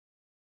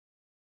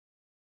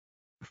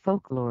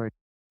Folklore.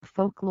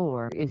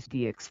 Folklore is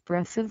the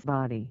expressive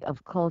body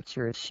of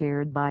culture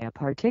shared by a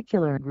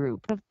particular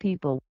group of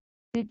people.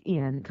 It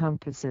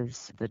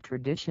encompasses the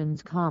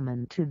traditions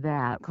common to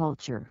that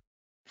culture,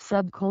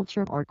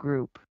 subculture or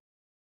group.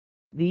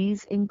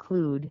 These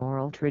include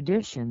oral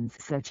traditions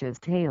such as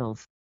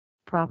tales,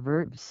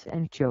 proverbs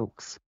and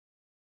jokes.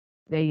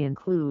 They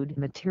include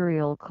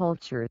material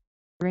culture,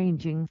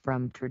 ranging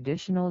from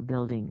traditional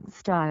building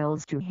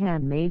styles to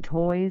handmade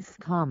toys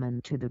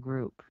common to the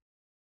group.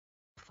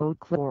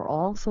 Folklore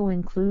also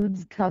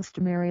includes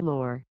customary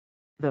lore,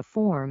 the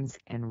forms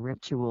and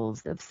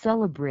rituals of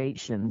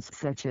celebrations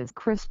such as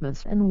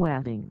Christmas and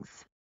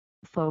weddings,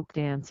 folk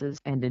dances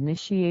and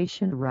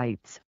initiation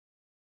rites.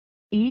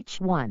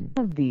 Each one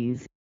of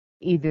these,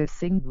 either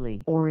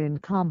singly or in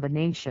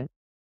combination,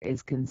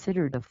 is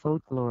considered a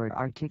folklore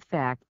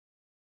artifact.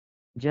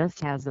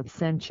 Just as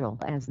essential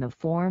as the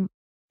form,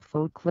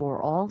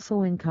 folklore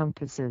also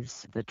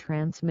encompasses the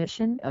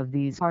transmission of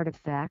these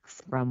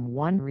artifacts from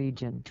one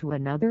region to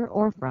another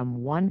or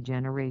from one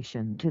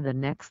generation to the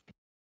next.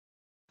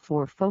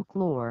 For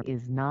folklore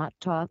is not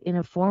taught in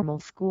a formal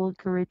school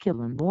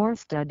curriculum or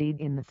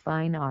studied in the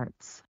fine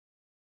arts.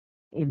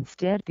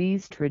 Instead,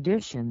 these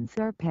traditions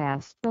are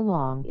passed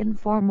along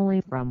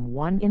informally from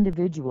one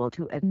individual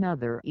to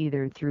another,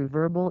 either through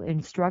verbal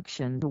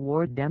instruction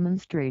or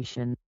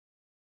demonstration.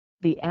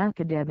 The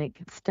academic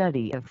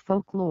study of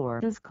folklore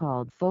is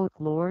called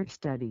folklore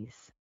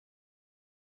studies.